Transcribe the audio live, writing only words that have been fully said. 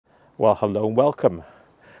Well, hello and welcome.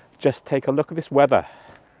 Just take a look at this weather.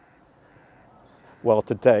 Well,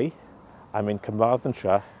 today I'm in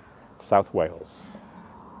Carmarthenshire, South Wales.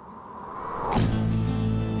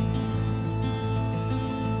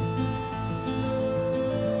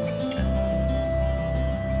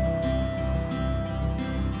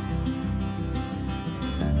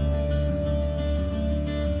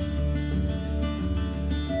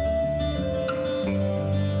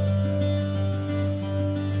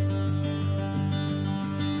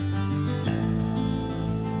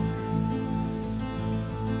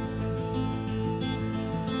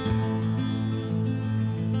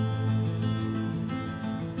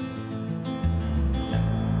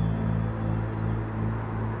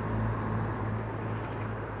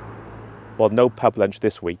 Well, no pub lunch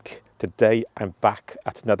this week. Today I'm back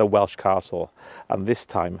at another Welsh castle, and this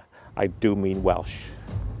time I do mean Welsh.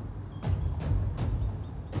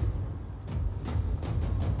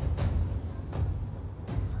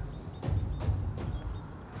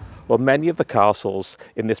 Well, many of the castles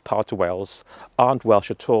in this part of Wales aren't Welsh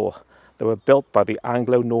at all. They were built by the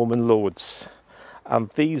Anglo-Norman lords, and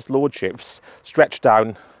these lordships stretch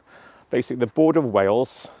down basically the border of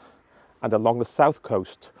Wales and along the south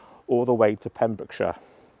coast all the way to Pembrokeshire.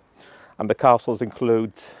 And the castles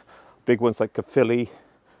include big ones like Gruffydd,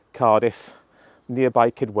 Cardiff, nearby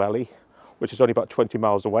Kidwelly, which is only about 20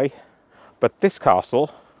 miles away. But this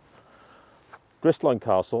castle, Dryslwyn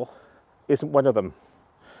Castle, isn't one of them.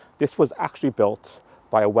 This was actually built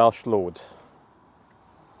by a Welsh lord.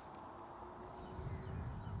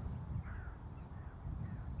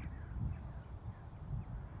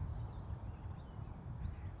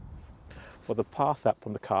 Well, the path up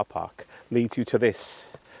from the car park leads you to this,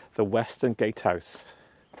 the Western Gatehouse.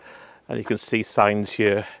 And you can see signs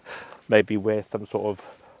here, maybe where some sort of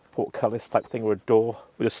portcullis type thing or a door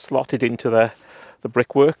was just slotted into the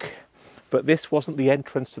brickwork. But this wasn't the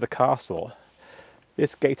entrance to the castle.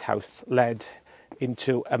 This gatehouse led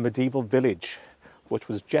into a medieval village, which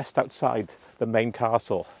was just outside the main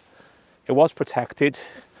castle. It was protected.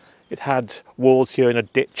 It had walls here and a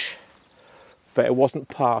ditch, but it wasn't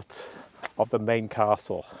part of the main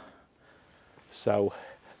castle. So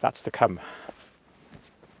that's to come.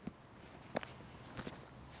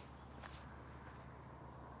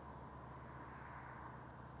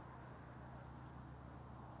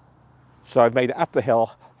 So I've made it up the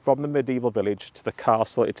hill from the medieval village to the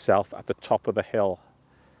castle itself at the top of the hill.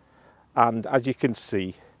 And as you can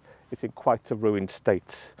see, it's in quite a ruined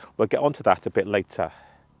state. We'll get onto that a bit later.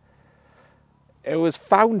 It was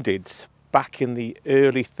founded back in the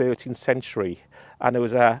early 13th century, and it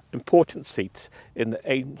was an important seat in the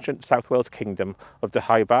ancient South Wales kingdom of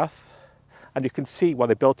Deheubarth. And you can see why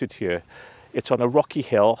they built it here. It's on a rocky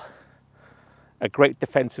hill, a great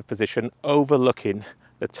defensive position overlooking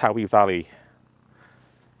the Towy Valley.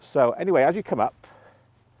 So anyway, as you come up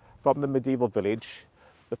from the medieval village,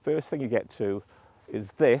 the first thing you get to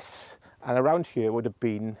is this, and around here would have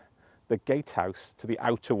been the gatehouse to the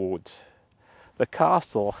outer ward. The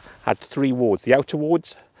castle had three wards, the outer ward,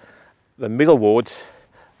 the middle ward,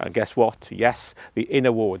 and guess what? Yes, the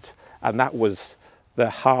inner ward. And that was the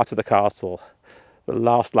heart of the castle, the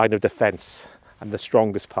last line of defence and the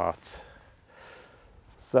strongest part.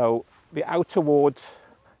 So the outer ward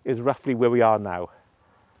is roughly where we are now.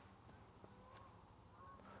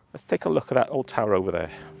 Let's take a look at that old tower over there.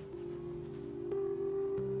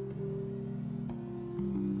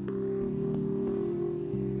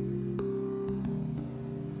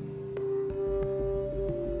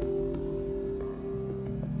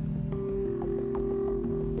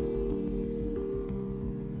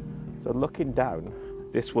 So looking down,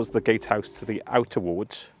 this was the gatehouse to the outer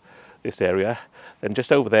ward, this area. Then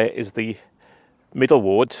just over there is the middle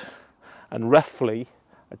ward, and roughly,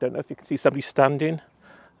 I don't know if you can see somebody standing,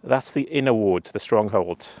 that's the inner ward, the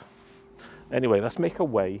stronghold. Anyway, let's make our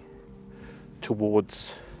way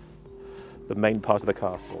towards the main part of the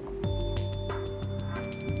castle.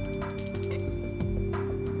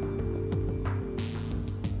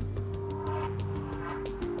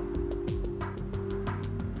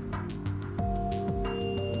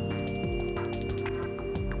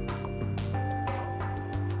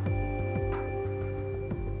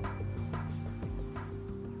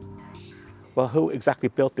 Well, who exactly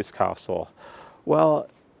built this castle? Well,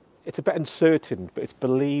 it's a bit uncertain, but it's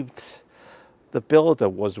believed the builder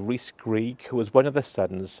was Rhys Gryg, who was one of the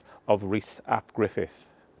sons of Rhys ap Gruffydd.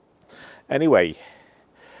 Anyway,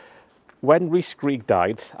 when Rhys Gryg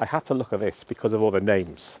died, I have to look at this because of all the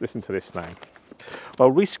names. Listen to this now.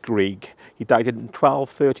 Well, Rhys Gryg, he died in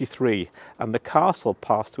 1233, and the castle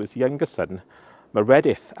passed to his younger son,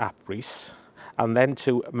 Meredith ap Rhys, and then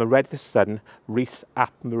to Meredith's son, Rhys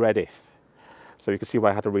ap Meredith. So you can see why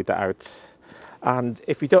I had to read that out. And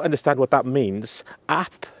if you don't understand what that means,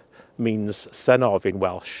 ap means son of in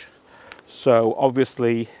Welsh. So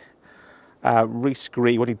obviously, Rhys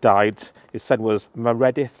Gryg, when he died, his son was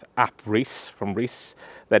Meredith ap Rhys, from Rhys.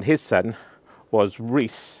 Then his son was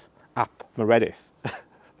Rhys ap Meredith.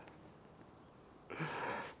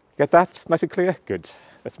 Get that? Nice and clear? Good.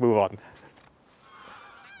 Let's move on.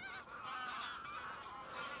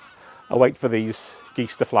 I'll wait for these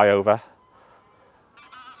geese to fly over.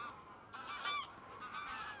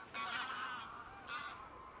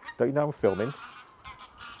 Don't you know I'm filming?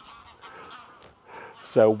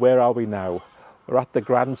 So where are we now? We're at the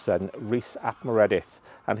grandson, Rhys ap Meredith,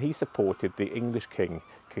 and he supported the English king,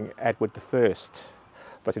 King Edward I.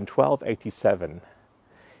 But in 1287,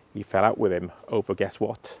 he fell out with him over, guess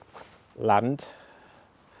what? Land.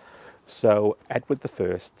 So Edward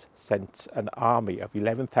I sent an army of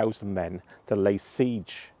 11,000 men to lay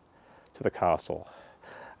siege to the castle,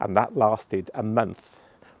 and that lasted a month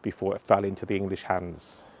before it fell into the English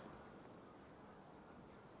hands.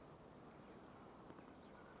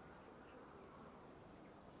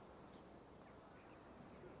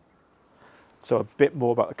 So a bit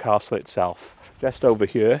more about the castle itself. Just over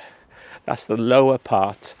here, that's the lower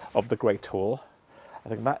part of the Great Hall. I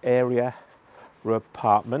think that area were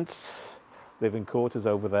apartments, living quarters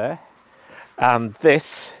over there. And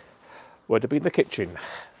this would have been the kitchen.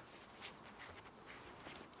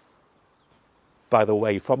 By the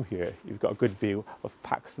way, from here, you've got a good view of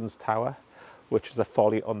Paxton's Tower, which is a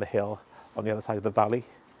folly on the hill on the other side of the valley.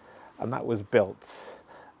 And that was built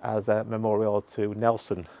as a memorial to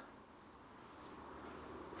Nelson.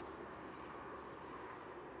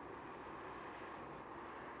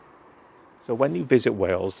 So when you visit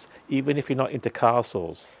Wales, even if you're not into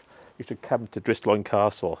castles, you should come to Dryslwyn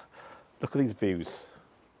Castle. Look at these views.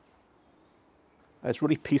 And it's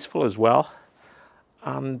really peaceful as well,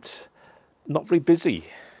 and not very busy.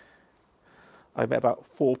 I met about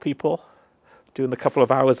 4 people during the couple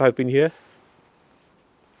of hours I've been here.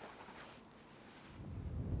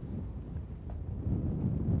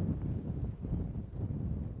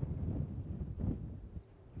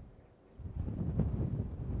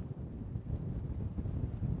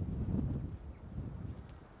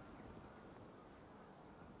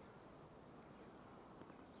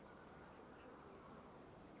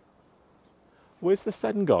 Where's the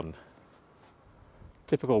sun gone?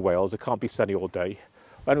 Typical Wales, it can't be sunny all day.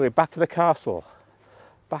 Anyway, back to the castle.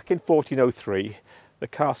 Back in 1403, the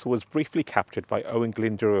castle was briefly captured by Owen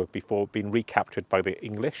Glyndwr before being recaptured by the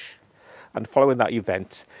English. And following that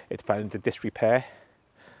event, it fell into disrepair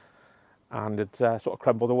and it sort of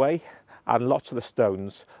crumbled away. And lots of the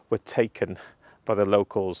stones were taken by the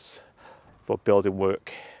locals for building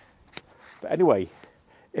work. But anyway,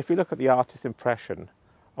 if you look at the artist's impression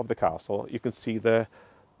of the castle, you can see the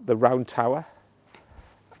round tower,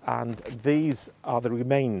 and these are the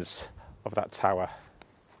remains of that tower.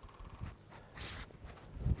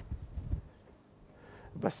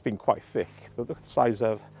 It must have been quite thick. Look at the size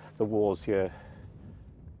of the walls here.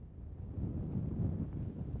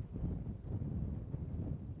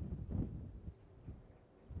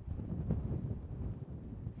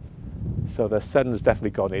 So the sun's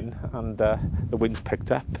definitely gone in, and the wind's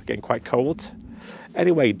picked up, getting quite cold.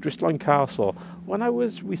 Anyway, Dryslwyn Castle. When I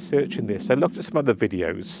was researching this, I looked at some other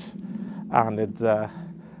videos and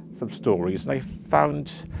some stories, and I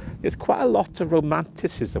found there's quite a lot of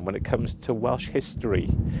romanticism when it comes to Welsh history.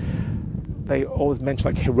 They always mention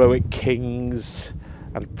like heroic kings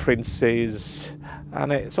and princes,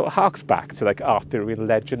 and it sort of harks back to like Arthurian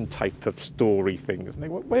legend type of story things. And they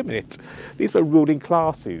went, wait a minute, these were ruling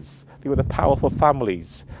classes, they were the powerful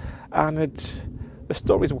families, and the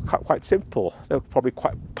stories were quite simple. They were probably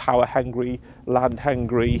quite power hungry, land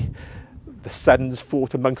hungry. The sons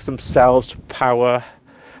fought amongst themselves for power.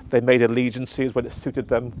 They made allegiances when it suited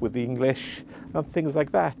them with the English and things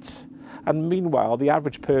like that. And meanwhile, the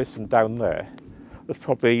average person down there was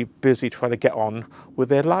probably busy trying to get on with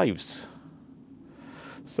their lives.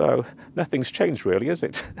 So nothing's changed really, is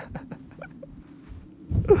it?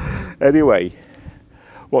 Anyway,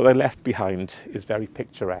 what they left behind is very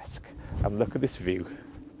picturesque. And look at this view.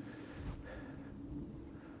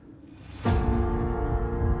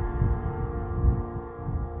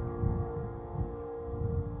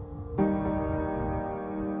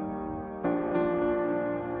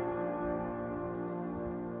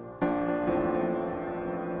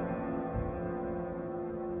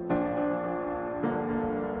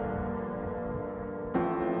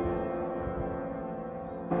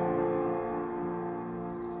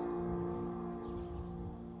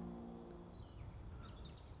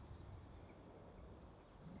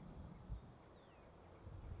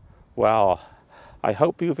 Well, I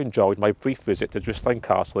hope you've enjoyed my brief visit to Dryslwyn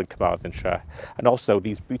Castle in Carmarthenshire, and also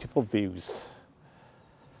these beautiful views.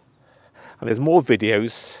 And there's more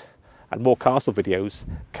videos and more castle videos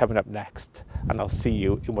coming up next, and I'll see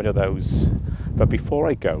you in one of those. But before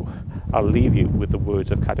I go, I'll leave you with the words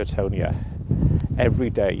of Catatonia. Every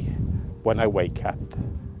day when I wake up,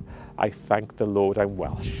 I thank the Lord I'm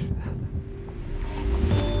Welsh.